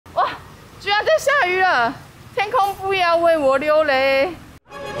居然在下雨了，天空不要为我流泪。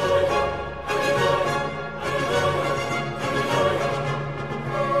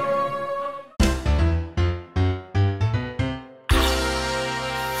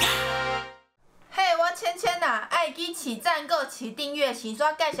嘿，我芊芊呐，爱记起赞购、起订阅、起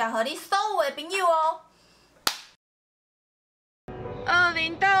刷介绍给你所有的朋友哦。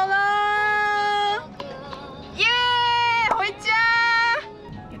20到了，耶！回家。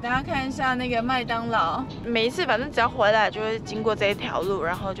给大家看一下那个麦当劳，每一次反正只要回来就会经过这一条路，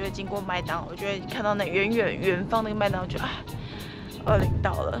然后就会经过麦当劳，我就会看到那远方那个麦当劳，就20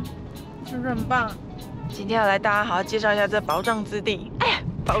到了，是不是很棒？今天要来大家好好介绍一下这保障之地。哎呀，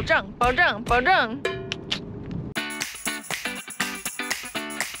保障！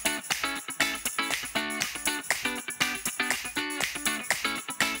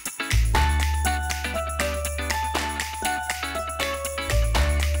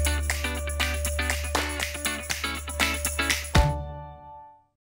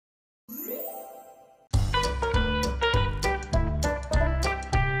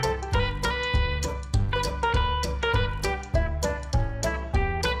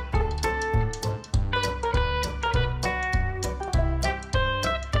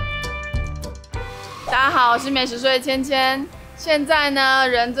大家好，我是美食说的芊芊。现在呢，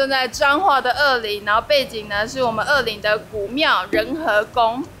人正在彰化的二林，然后背景呢是我们二林的古庙仁和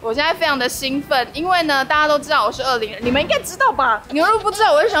宫。我现在非常的兴奋，因为呢大家都知道我是二林人，你们应该知道吧？你们如果不知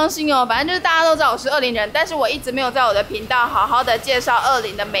道，我会伤心哦。反正就是大家都知道我是二林人，但是我一直没有在我的频道好好的介绍二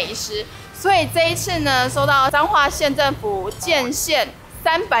林的美食，所以这一次呢，收到彰化县政府建县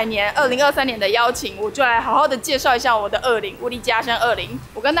300年2023年的邀请，我就来好好的介绍一下我的二林，我的家乡二林。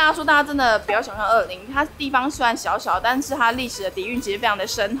我跟大家说，大家真的不要小看二林，它地方虽然小小，但是它历史的底蕴其实非常的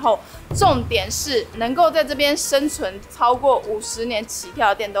深厚。重点是能够在这边生存超过50年起跳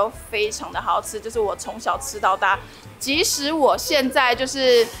的店都非常的好吃，就是我从小吃到大。即使我现在就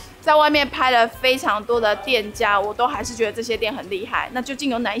是在外面拍了非常多的店家，我都还是觉得这些店很厉害。那究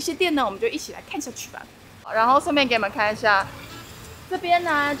竟有哪一些店呢？我们就一起来看下去吧。然后顺便给你们看一下。这边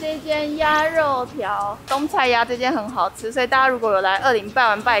呢，这间鸭肉条冬菜鸭这间很好吃，所以大家如果有来二林拜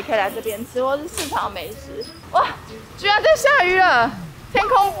完拜，也可以来这边吃，或是市场美食。哇，居然在下雨了，天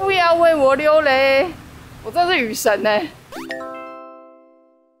空不要为我流泪，我真是雨神呢。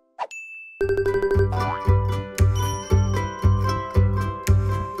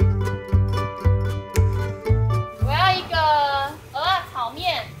我要一个蚵仔炒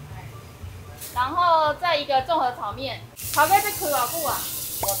面，然后再一个综合炒面。头家要开偌久啊？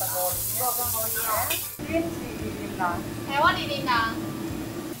我15年。恁是二林人？嘿，我二林人。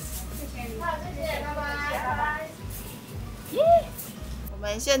谢谢你。好，谢谢，拜拜，拜拜。耶！我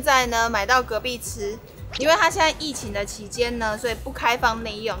们现在呢买到隔壁吃，因为它现在疫情的期间呢，所以不开放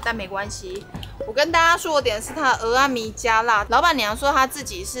内用，但没关系。我跟大家说，我点的是它的蚵仔米加辣。老板娘说她自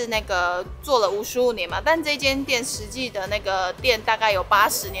己是那个做了55年嘛，但这间店实际的那个店大概有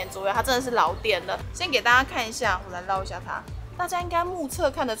80年左右，它真的是老店了。先给大家看一下，我来捞一下它。大家应该目测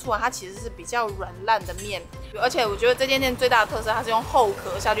看得出来，它其实是比较软烂的面，而且我觉得这间店最大的特色，它是用厚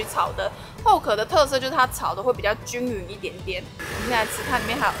壳下去炒的。厚壳的特色就是它炒的会比较均匀一点点。我们现在吃它里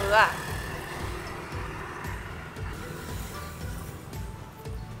面还有蚵仔。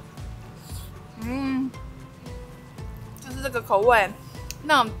就是这个口味，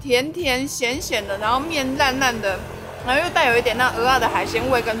那种甜甜咸咸的，然后面烂烂的，然后又带有一点那蚵仔的海鲜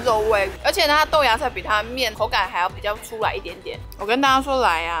味跟肉味，而且呢，它豆芽菜比它面口感还要比较出来一点点。我跟大家说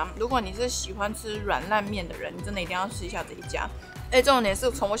来啊，如果你是喜欢吃软烂面的人，你真的一定要吃一下这一家。重点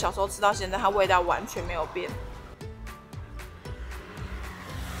是从我小时候吃到现在，它味道完全没有变。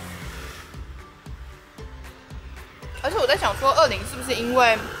而且我在想说，二林是不是因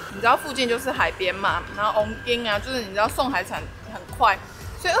为你知道附近就是海边嘛，然后红丁啊，就是你知道送海产很快，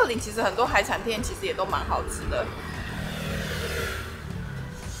所以二林其实很多海产店其实也都蛮好吃的。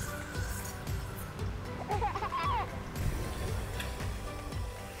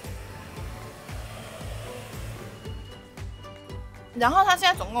然后它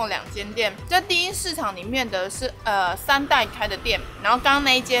现在总共有2间店，在第一市场里面的是3代开的店，然后刚刚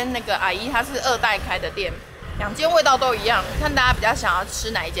那一间那个阿姨她是2代开的店。2间味道都一样，看大家比较想要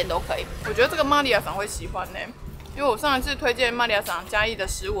吃哪一间都可以。我觉得这个玛利亚桑会喜欢呢，因为我上一次推荐玛利亚桑嘉义的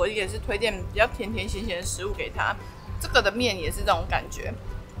食物，我也是推荐比较甜甜咸咸的食物给他。这个的面也是这种感觉。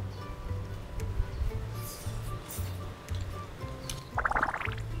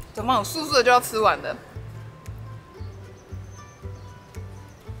怎么很速速的就要吃完了？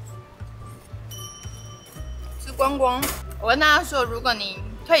吃光光。我跟大家说，如果你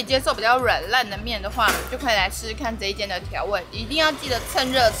可以接受比较软烂的面的话，就可以来试试看这一间的调味，一定要记得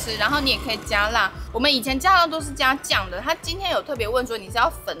趁热吃。然后你也可以加辣，我们以前加辣都是加酱的，他今天有特别问说你是要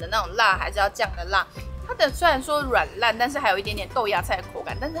粉的那种辣还是要酱的辣。它的虽然说软烂，但是还有一点点豆芽菜的口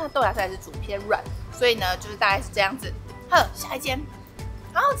感，但是它豆芽菜是煮偏软，所以呢就是大概是这样子。好，下一间，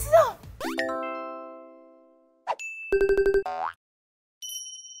好好吃哦。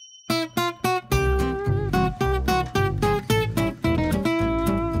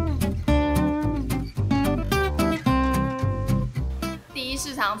第一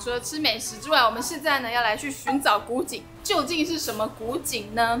市场除了吃美食之外，我们现在呢要来去寻找古井，究竟是什么古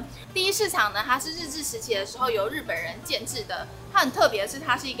井呢？第一市场呢，它是日治时期的时候由日本人建制的，它很特别的是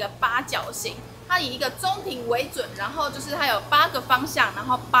它是一个八角形，它以一个中庭为准，然后就是它有8个方向，然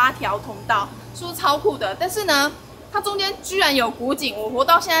后8条通道，是不是超酷的？但是呢，它中间居然有古井，我活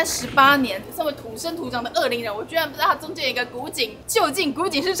到现在18年，身为土生土长的二林人，我居然不知道它中间有一个古井，究竟古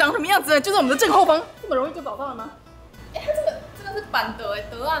井是长什么样子呢？就在我们的正后方，这么容易就找到了吗？它这个是板德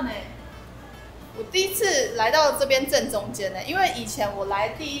德案我第一次来到这边正中间因为以前我来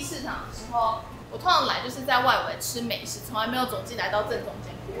第一市场的时候，我通常来就是在外围吃美食，从来没有走进来到正中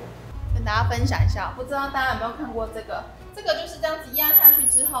间过。跟大家分享一下，不知道大家有没有看过这个？这个就是这样子压下去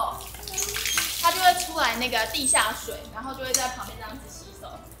之后，它就会出来那个地下水，然后就会在旁边这样子洗手。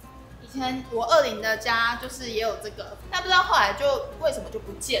以前我二林的家就是也有这个，但不知道后来就为什么就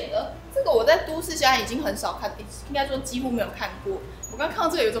不见了。这个我在都市现在已经很少看，应该说几乎没有看过。我刚看到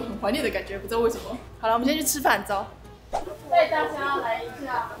这个有一种很怀念的感觉，不知道为什么。好了，我们先去吃饭，走。带大家来一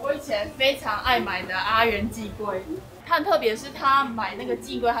下我以前非常爱买的阿源寄龟。它很特别，是他买那个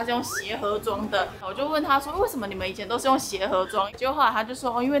寄龟，它是用鞋盒装的。我就问他说，为什么你们以前都是用鞋盒装？结果后来他就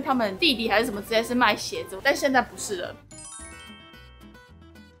说，因为他们弟弟还是什么之类是卖鞋子，但现在不是了。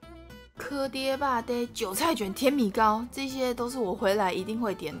蚵爹、肉爹、韭菜卷、甜米糕，这些都是我回来一定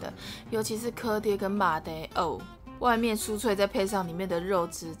会点的，尤其是蚵爹跟肉爹哦，外面酥脆，再配上里面的肉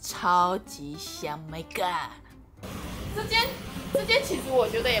汁，超级香 ，My God！ 这间其实我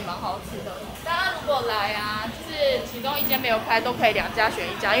觉得也蛮好吃的，大家如果来啊，就是其中一间没有开，都可以2家选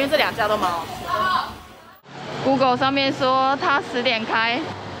1家，因为这2家都蛮好吃的。Google 上面说它10点开，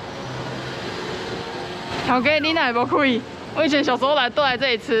小哥你哪会不开？我以前小时候都来这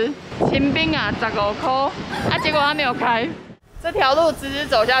里吃。清冰啊，15块，结果它没有开。这条路直直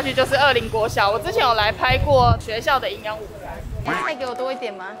走下去就是二林国小，我之前有来拍过学校的营养午餐。菜给我多一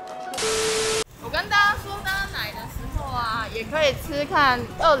点吗？我跟大家说，大家来的时候啊，也可以吃看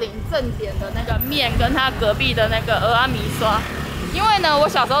二林正点的那个面，跟它隔壁的那个蚵仔米刷。因为呢，我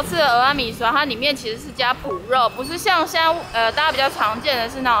小时候吃的蚵仔米刷，它里面其实是加脯肉，不是像现在大家比较常见的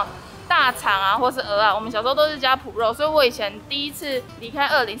是那种大肠啊，或是鹅啊，我们小时候都是加脯肉，所以我以前第一次离开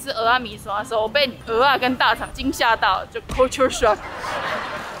二林吃蚵仔米刷的时候，我被鹅啊跟大肠惊吓到，就 culture shock。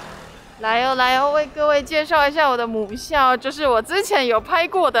来哦来哦，为各位介绍一下我的母校，就是我之前有拍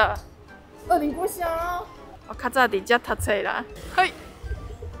过的二林国小。我较早伫遮读册啦，嘿，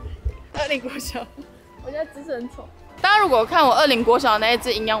二林国小，我现在姿势很丑。大家如果看我二林国小那一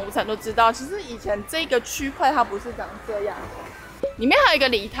支营养午餐，都知道，其实以前这个区块它不是长这样。里面还有一个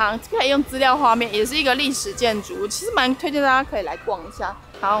礼堂，可以用资料画面，也是一个历史建筑，其实蛮推荐大家可以来逛一下。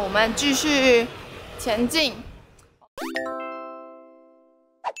好，我们继续前进。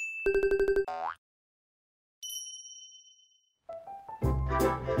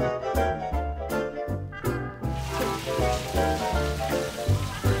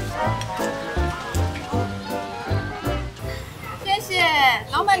谢谢，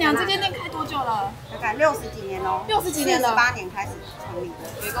老板娘，这间店开多久了？大概60几年喽，60几年了，48年开始成立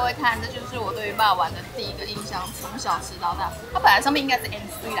的。给各位看，这就是我对于肉丸的第一个印象，从小吃到大。它本来上面应该是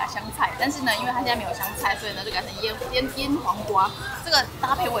M3 啦，香菜，但是呢，因为它现在没有香菜，所以呢就改成腌黄瓜。这个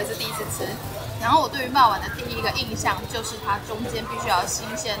搭配我也是第一次吃。然后我对于肉丸的第一个印象就是它中间必须要有新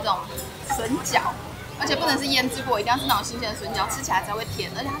鲜这种笋饺，而且不能是腌制过，一定要是那种新鲜的笋饺，吃起来才会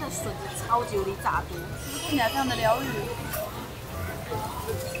甜。而且它的笋子超级无敌炸多，是不是看起来非常的疗愈？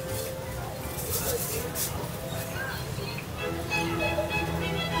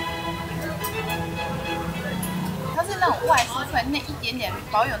它是那种外酥脆，内一点点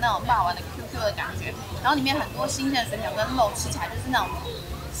保有那种肉丸的 QQ 的感觉，然后里面很多新鲜的笋饺跟肉，吃起来就是那种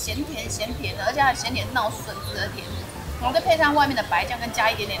咸甜的，而且它的咸甜是那种笋子的甜，然后再配上外面的白酱，跟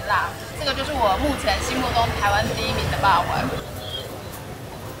加一点点辣，这个就是我目前心目中台湾第一名的肉丸。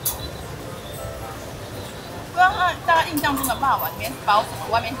不知道大家印象中的肉丸里面是包什么，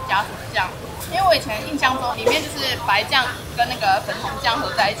外面是加什么酱？因为我以前印象中里面就是白酱跟那个粉红酱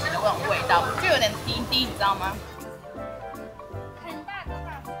合在一起的那种味道，就有点低低，你知道吗？很大个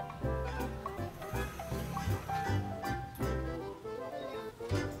大。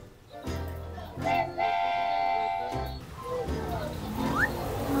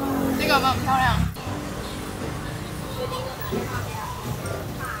个有没有很漂亮？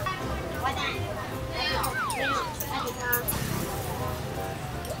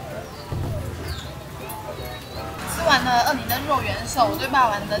吃完了二林的肉圆寿，我对霸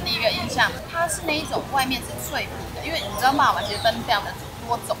王的第一个印象，它是那一种外面是脆皮的，因为你知道霸王其实分非常的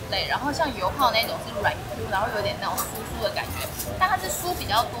多种类，然后像油泡那种是软 Q， 然后有点那种酥酥的感觉，但它是酥比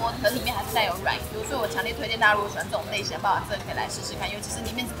较多，可是里面还是带有软 Q， 所以我强烈推荐大家如果喜欢这种类型的霸王，真的可以来试试看，尤其是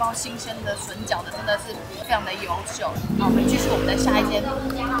里面是包新鲜的笋饺的，真的是非常的优秀。好，我们继续我们的下一间，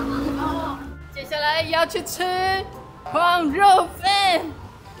接下来要去吃黄肉饭。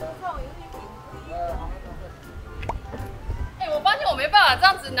我发现我没办法这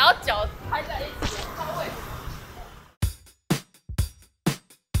样子，然后脚拍在一起，超会。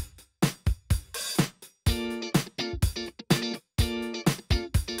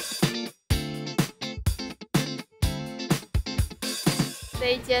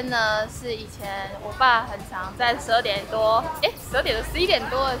这一间呢是以前我爸很常在12点多，12点11点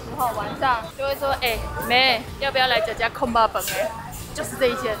多的时候晚上就会说，妹要不要来家控霸本？就是这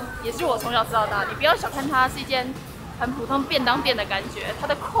一间，也是我从小吃到大。你不要小看它，是一间很普通便当店的感觉，它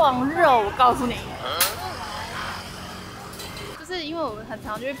的矿肉，我告诉你，就是因为我们很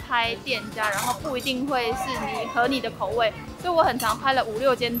常去拍店家，然后不一定会是你的口味，所以我很常拍了5、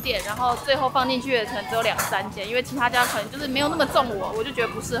6间店，然后最后放进去的可能只有2、3间，因为其他家可能就是没有那么中我就觉得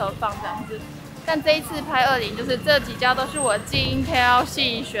不适合放这样子。但这一次拍二林，就是这几家都是我精挑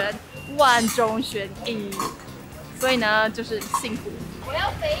细选，万中选一，所以呢就是幸福。我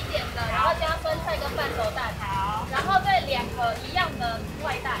要肥一点的，然后加酸菜跟半熟蛋，好，然后再2个一样的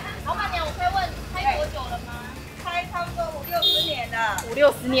外带。老板娘，我可以问开多久了吗？开差不多5、60年了，5、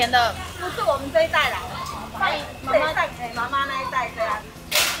60年了，不是我们这一代啦，妈妈带给妈妈那一代这样。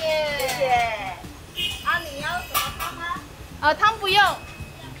谢谢。谢谢。啊，你要什么汤吗？汤不用。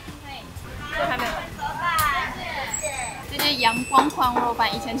这还没有。谢谢。这间阳光矿肉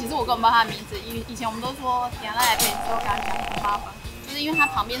饭，以前其实我根本不知道它的名字，以前我们都说点来北州咖阳光妈粉，就是因为它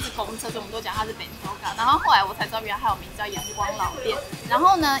旁边是公车，所以我们都讲它是北州咖。然后后来我才知道，原来它有名字叫阳光老店。然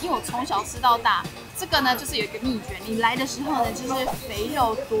后呢，因为我从小吃到大，这个呢就是有一个秘诀，你来的时候呢，就是肥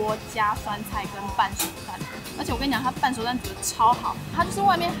肉多加酸菜跟半熟蛋。而且我跟你讲，它半熟蛋煮的超好，它就是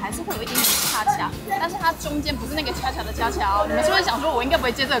外面还是会有一点点恰恰，但是它中间不是那个恰恰的恰恰哦。你们是不是想说我应该不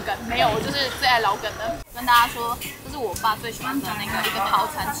会接这个梗？没有，我就是最爱老梗的。跟大家说，这是我爸最喜欢的那个一个套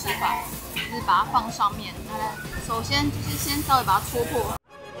餐吃法，就是把它放上面。首先就是先稍微把它戳破。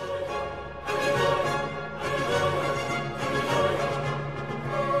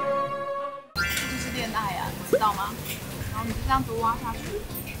这就是恋爱啊，你知道吗？然后你就这样子挖下去。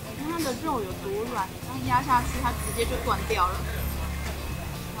它的肉有多软，然后压下去它直接就断掉了。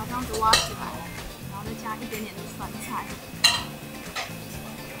然后这样子挖起来，然后再加一点点的酸菜。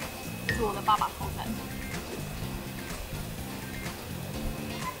这是我的爸爸套餐。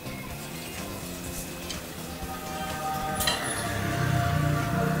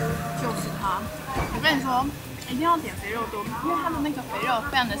就是它。我跟你说，一定要点肥肉多，因为它的那个肥肉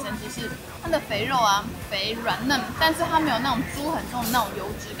非常的神奇，是它的肥肉啊，肥软嫩，但是它没有那种猪很重的那种油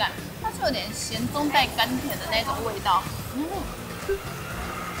脂感，它是有点咸中带甘甜的那种味道。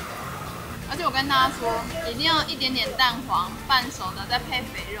而且我跟大家说，一定要一点点蛋黄，半熟的再配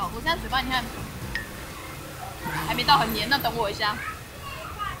肥肉。我现在嘴巴你看还没到很黏，那等我一下。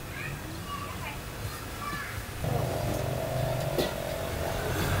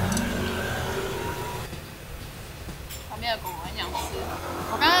旁边的狗狗很想吃，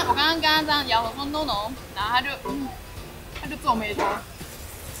我刚刚跟他这样摇头说 no no， 然后他就皱眉头。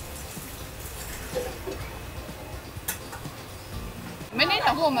没跟你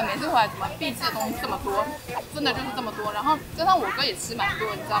想说我们每次回来怎么必吃的东西这么多，真的就是这么多。然后加上我哥也吃蛮多，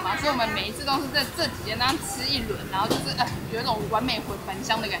你知道吗？所以我们每一次都是在这几间那样吃一轮，然后就是有一种完美返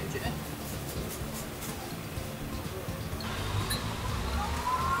乡的感觉。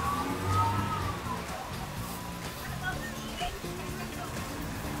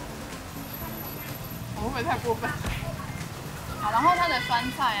会不会太过分？好，然后它的酸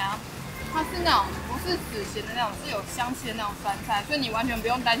菜啊，它是那种不是死咸的那种，是有香气的那种酸菜，所以你完全不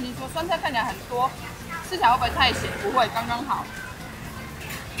用担心说酸菜看起来很多，吃起来会不会太咸？不会，刚刚好。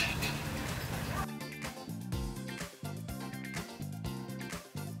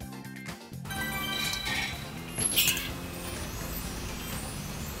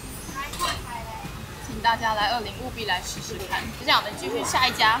请大家来二林务必来试试看。接下来我们继续下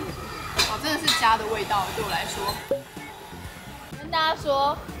一家。哦，真的是家的味道，对我来说。跟大家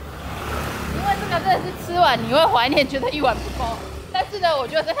说，因为这个真的是吃完你会怀念，觉得一碗不够。但是呢，我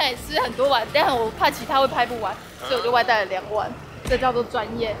觉得在那里吃很多碗，但我怕其他会拍不完，所以我就外带了2碗。这叫做专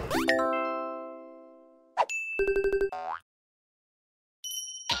业。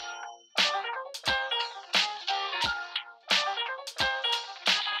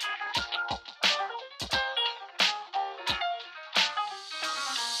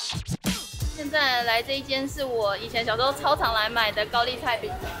现在来这一间是我以前小时候超常来买的高丽菜饼。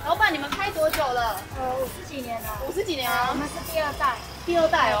老板，你们开多久了50几年了。50几年啊？我们是第二代。第二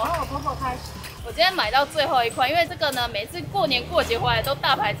代哦。从我婆婆开始。我今天买到最后一块，因为这个呢，每次过年过节回来都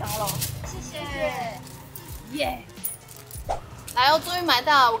大排长龙。谢谢。耶！来哦，终于买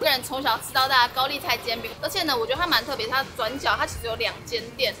到我个人从小吃到大的高丽菜煎饼，而且呢，我觉得它蛮特别，它转角它其实有2间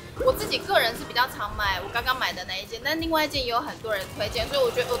店，我自己个人是比较常买我刚刚买的那一间，但另外一间也有很多人推荐，所以我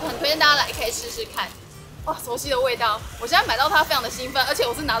觉得我很推荐大家来可以试试看。哇，熟悉的味道！我现在买到它非常的兴奋，而且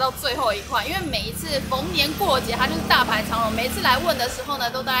我是拿到最后一块，因为每一次逢年过节它就是大排长龙，每一次来问的时候呢，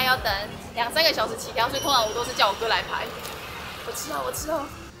都大概要等2、3个小时起跳，所以通常我都是叫我哥来排。我吃哦，我吃哦。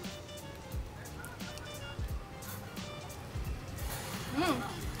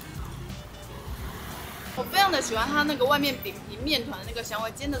我非常的喜欢它那个外面饼皮面团的那个香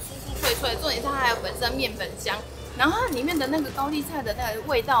味，煎的酥酥脆脆，重点是它还有本身的面粉香，然后它里面的那个高丽菜的那个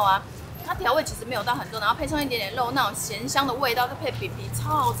味道啊，它调味其实没有到很多，然后配上一点点肉那种咸香的味道，再配饼皮，超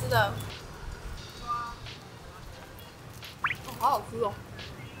好吃的。好好吃哦！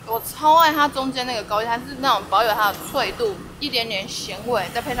我超爱它中间那个高丽菜，是那种保有它的脆度，一点点咸味，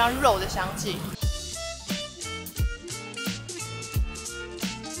再配上肉的香气。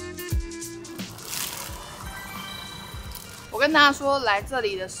我跟大家说，来这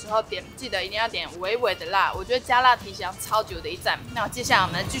里的时候记得一定要点微微的辣，我觉得加辣提香超级的一赞。那接下来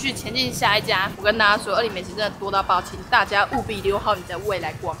我们继续前进下一家。我跟大家说，二林美食真的多到爆，请大家务必留好你的胃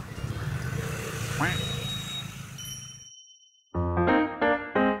来逛。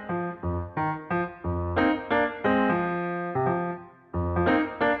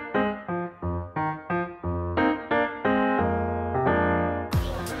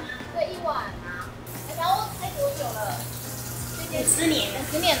这一碗啊，然后开多久了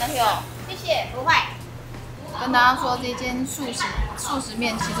？10年了有，谢谢，不会。跟大家说，这间素食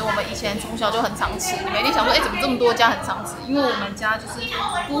面，其实我们以前从小就很常吃。你们一定想说，怎么这么多家很常吃？因为我们家就是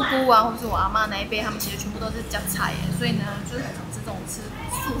姑姑啊，或者是我阿嬷那一辈，他们其实全部都是加菜耶，所以呢，就是很常吃这种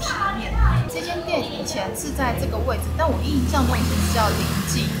素食面。这间店以前是在这个位置，但我印象中以前是叫林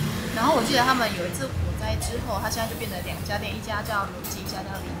记。然后我记得他们有一次火灾之后，它现在就变成2家店，一家叫刘记，一家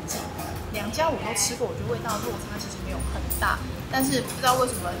叫林记。2家我都吃过，我觉得味道落差其实没有很大，但是不知道为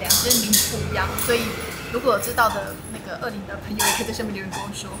什么2间名字不一样，所以如果有知道的那个二林的朋友，也可以在下面留言跟我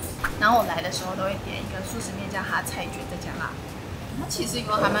说。然后我来的时候都会点一个素食面加哈菜卷再加辣。它其实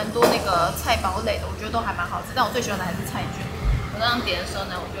有还蛮多那个菜包类的，我觉得都还蛮好吃，但我最喜欢的还是菜卷。我这样点的时候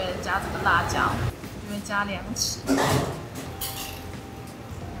呢，我就会加这个辣椒，我就会加2匙，然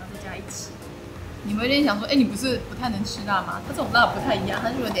后再加1匙。你们有点想说，你不是不太能吃辣吗？它这种辣不太一样，它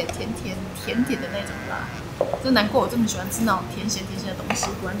是有点甜的那种辣。真难怪我这么喜欢吃那种甜咸的东西，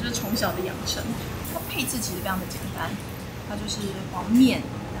果然就是从小的养成。它配置其实非常的简单，它就是黄面，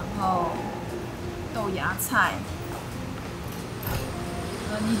然后豆芽菜，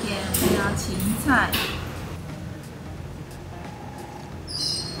跟一点芹菜，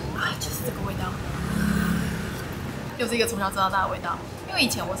就是这个味道。又是一个从小吃到大的味道。因为以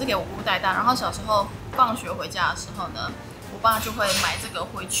前我是给我姑带大，然后小时候放学回家的时候呢，我爸就会买这个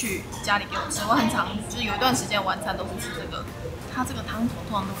回去家里给我吃。我很常就是有一段时间晚餐都是吃这个。它这个汤头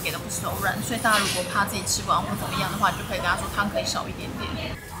通常都给的不手软，所以大家如果怕自己吃不完或怎么样的话，你就可以跟他说汤可以少一点点。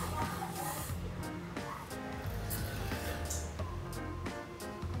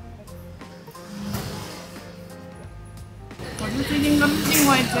我觉得这间跟另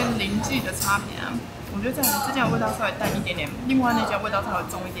外一间林记的差别啊。我觉得这家的味道稍微淡一点点，另外那家味道稍微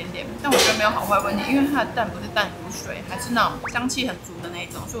重一点点，但我觉得没有好坏问题，因为它的蛋不是淡如水，还是那种香气很足的那一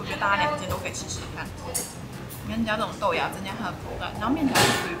种，所以我觉得大家2间都可以试试看。里面加这种豆芽增加它的口感，然后面条是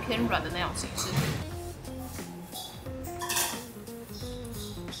属于偏软的那种形式。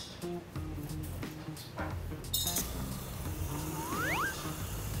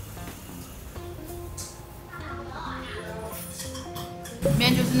里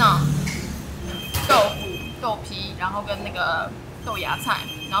面就是那种豆腐、豆皮，然后跟那个豆芽菜，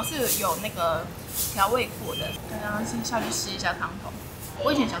然后是有那个调味过的。刚刚先下去试一下汤头。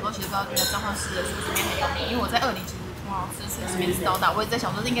我以前小时候其实不知道，觉得彰化市的素食面很有名，因为我在二林其实从小吃素食面吃到大，我也在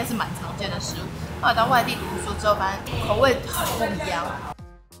想说这应该是蛮常见的食物。后来到外地读书之后，发现口味很不一样。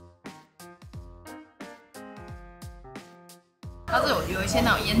它是有一些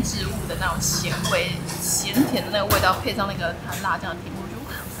那种腌制物的那种咸味、咸甜的那个味道，配上那个辣酱的甜味，我觉得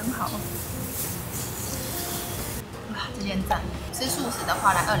哇，很好。哇，这这间赞。吃素食的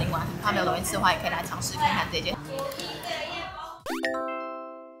话来二林玩，怕没有东西吃的话，也可以来尝试看看这间。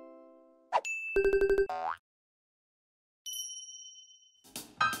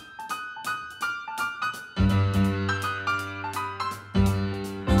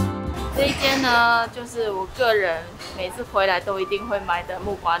这一间呢，就是我个人每次回来都一定会买的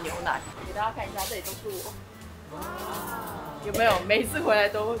木瓜牛奶。给大家看一下，这里都是我。有没有？每次回来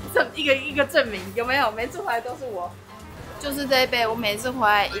都一个证明，有没有？每次回来都是我。就是这一杯，我每次回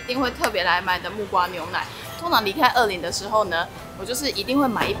来一定会特别来买的木瓜牛奶。通常离开二林的时候呢，我就是一定会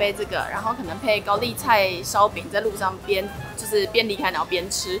买一杯这个，然后可能配高丽菜烧饼，在路上边离开，然后边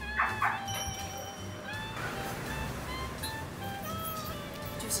吃。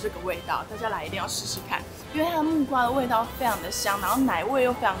这个味道，大家来一定要试试看，因为它的木瓜的味道非常的香，然后奶味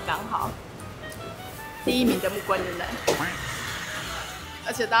又非常刚好。第一名的木瓜牛奶，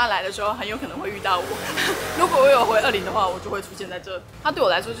而且大家来的时候很有可能会遇到我。如果我有回二林的话，我就会出现在这。它对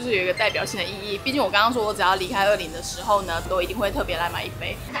我来说就是有一个代表性的意义，毕竟我刚刚说我只要离开二林的时候呢，都一定会特别来买一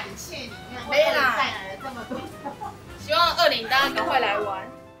杯。感谢你为二林带来了这么多，希望二林大家赶快来玩。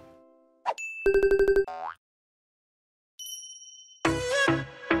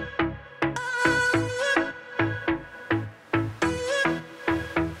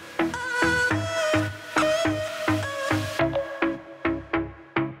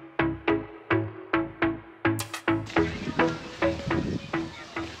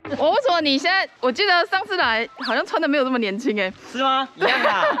为什么你现在？我记得上次来好像穿的没有这么年轻哎，是吗？一样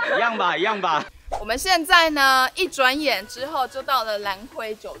吧，一样吧，一样吧。我们现在呢，一转眼之后就到了兰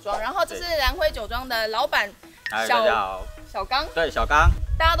辉酒庄，然后这是兰辉酒庄的老板小刚。对，小刚。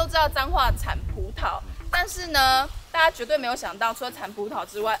大家都知道彰化产葡萄，但是呢，大家绝对没有想到，除了产葡萄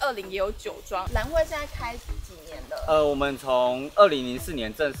之外，二林也有酒庄。兰辉现在开几年了？我们从2004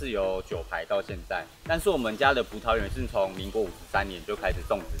年正式有酒牌到现在，但是我们家的葡萄园是从民国53年就开始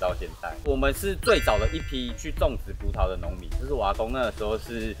种植到现在。我们是最早的一批去种植葡萄的农民，就是我阿公那个时候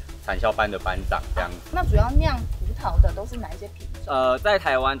是产销班的班长这样子。那主要酿葡萄的都是哪一些品种？在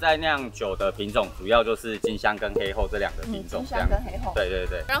台湾在酿酒的品种主要就是金香跟黑后这两个品种。金香跟黑后。对对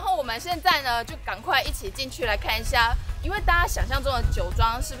对。然后我们现在呢，就赶快一起进去来看一下，因为大家想象中的酒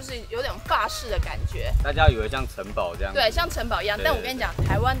庄是不是有点法式的感觉？大家以为像城堡这样。对，像城堡一样。但我跟你讲，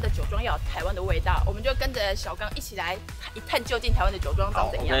台湾的酒庄要有台湾的味道，我们就跟着小刚一起来一探究竟台湾的酒庄长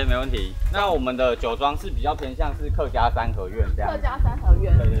怎样。OK， 没问题。那我们的酒庄是比较偏向是客家三合院这样。客家三合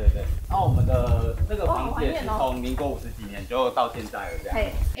院。对对对。那我们的这个房子也是从民国50几年就到现在了这样。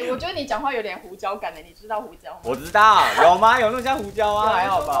我觉得你讲话有点胡椒感的，你知道胡椒吗？我知道，有吗？有那么像胡椒吗？还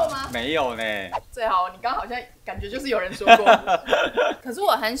好吧。吗？没有呢。最好你刚好像感觉就是有人说过。可是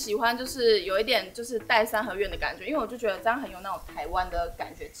我很喜欢，就是有一点就是带三合院的感觉，因为我就觉得这样很有那种台湾的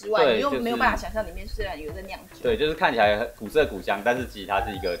感觉之外，你又没有办法想象里面虽然有在酿酒。对，就是看起来古色古香，但是其实它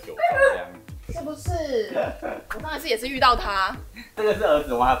是一个酒庄这样。是不是？我上一次也是遇到他。这个是儿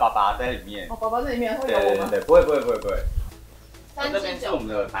子，我还有爸爸在里面。哦，爸爸在里面会有我吗？对，不会。这边是我们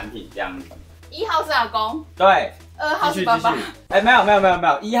的产品这样子。1号是阿公。对。2号是爸爸。没有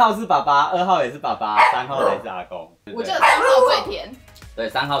，1号是爸爸，2号也是爸爸，3号才是阿公。我觉得3号最甜。对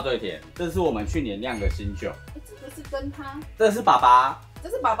，3号最甜。这是我们去年酿的新酒。这个是跟他。这是爸爸。这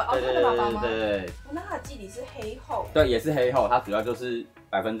是爸爸哦，他的爸爸吗？对。那它的基底是黑后。对，也是黑后，它主要就是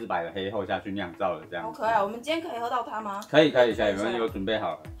100%的黑后下去酿造的这样。好可爱，我们今天可以喝到它吗？可以，我们有准备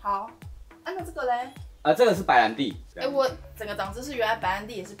好了。好，那这个嘞？这个是白兰地。我整个长知识，原来白兰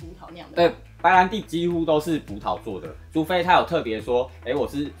地也是葡萄酿的。对，白兰地几乎都是葡萄做的，除非他有特别说，我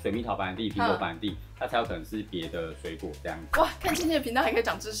是水蜜桃白兰地、苹果白兰地，它才有可能是别的水果这样子。哇，看今天的频道还可以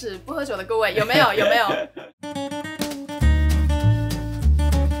长知识，不喝酒的各位有没有？有没有？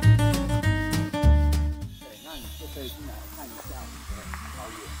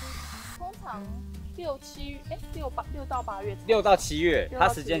通常6到8月，6到7月，它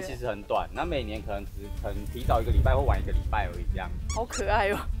时间其实很短，那每年可能提早1个礼拜或晚1个礼拜而已这样。好可爱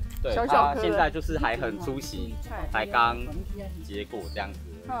哦。对，它现在就是还很初期，才刚结果这样子。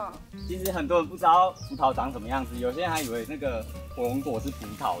其实很多人不知道葡萄长什么样子，有些人还以为那个火龙果是葡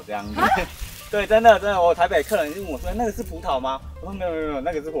萄这样子。对，真的，我台北客人就问我说那个是葡萄吗？我说没有，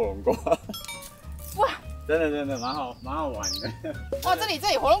那个是火龙果。哇！真的蛮好玩的。哇，这里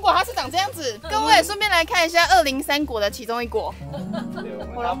火龙果它是长这样子，各位顺便来看一下203果的其中一果。对，我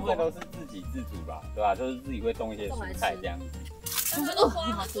们大部分都是自给自足吧，对吧？就是自己会种一些蔬菜这样子。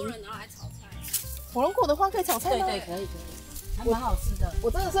好多人拿来炒菜。火龙果的话可以炒菜吗？对，可以，还蛮好吃的。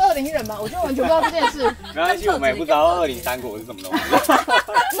我真的是20人吧？我就完全不知道这件事。没关系，我们也不知道203果是什么东西。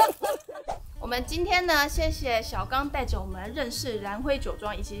我们今天呢，谢谢小刚带着我们认识兰辉酒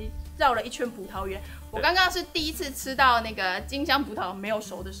庄，以及绕了一圈葡萄园。我刚刚是第一次吃到那个金香葡萄没有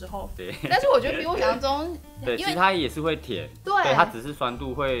熟的时候，对。但是我觉得比我想象中，对，其实它也是会甜，对，它只是酸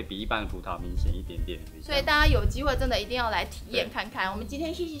度会比一般的葡萄明显一点点。所以大家有机会真的一定要来体验看看。我们今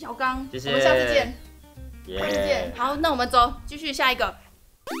天谢谢小刚，谢谢，我们下次见，下次见。好，那我们走，继续下一个。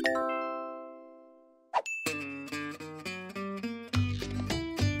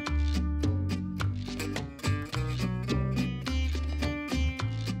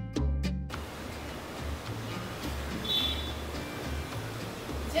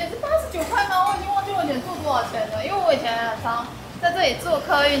姐是89块吗？我已经忘记我以前做多少钱了，因为我以前很常在这里坐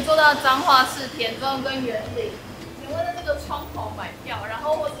客运，坐到彰化市田庄跟园林，请问在这个窗口买票，然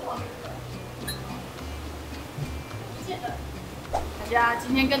后或是旁边这个，不见了。大家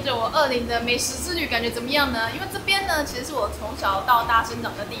今天跟着我二林的美食之旅，感觉怎么样呢？因为这边呢，其实是我从小到大生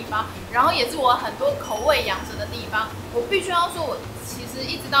长的地方，然后也是我很多口味养成的地方。我必须要说，我其实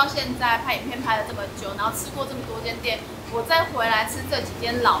一直到现在拍影片拍了这么久，然后吃过这么多间店，我再回来吃这几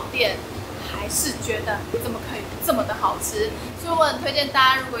间老店，还是觉得怎么可以这么的好吃。所以我很推荐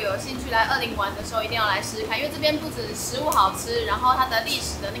大家，如果有兴趣来二林玩的时候，一定要来试试看，因为这边不止食物好吃，然后它的历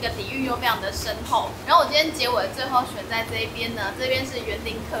史的那个底蕴又非常的深厚。然后我今天结尾最后选在这一边呢，这边是园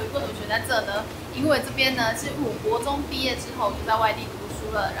林客运，为什么选在这呢？因为这边呢是我国中毕业之后就在外地读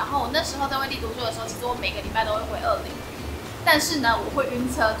书了，然后我那时候在外地读书的时候，其实我每个礼拜都会回二林。但是呢，我会晕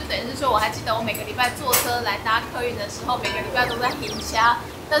车，就等于是说，我还记得我每个礼拜坐车来搭客运的时候，每个礼拜都在停下。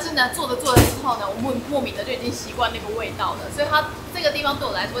但是呢，坐着之后呢，我莫名的就已经习惯那个味道了，所以它这个地方对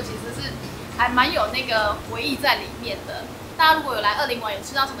我来说其实是还蛮有那个回忆在里面的。大家如果有来二林玩，有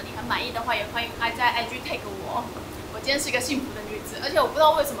吃到什么你很满意的话，也欢迎在 IG tag 我。我今天是一个幸福的女子，而且我不知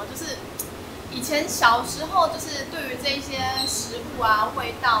道为什么，就是以前小时候就是对于这一些食物啊、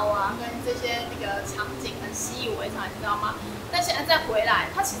味道啊，跟这些那个场景很习以为常，你知道吗？但现在再回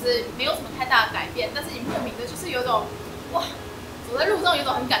来，它其实没有什么太大的改变，但是你莫名的就是有种哇，走在路上有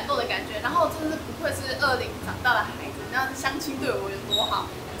种很感动的感觉。然后真的是不愧是二林长大的孩子，那乡亲对我有多好，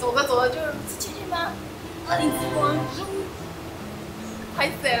走着走着就是姐姐吗？二林之光，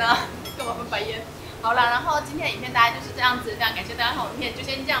拍谁了？干嘛翻白眼？好了，然后今天的影片大概就是这样子，非常感谢大家看我的影片，就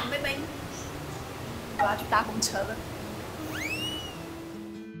先这样，拜拜。我要去搭公车了。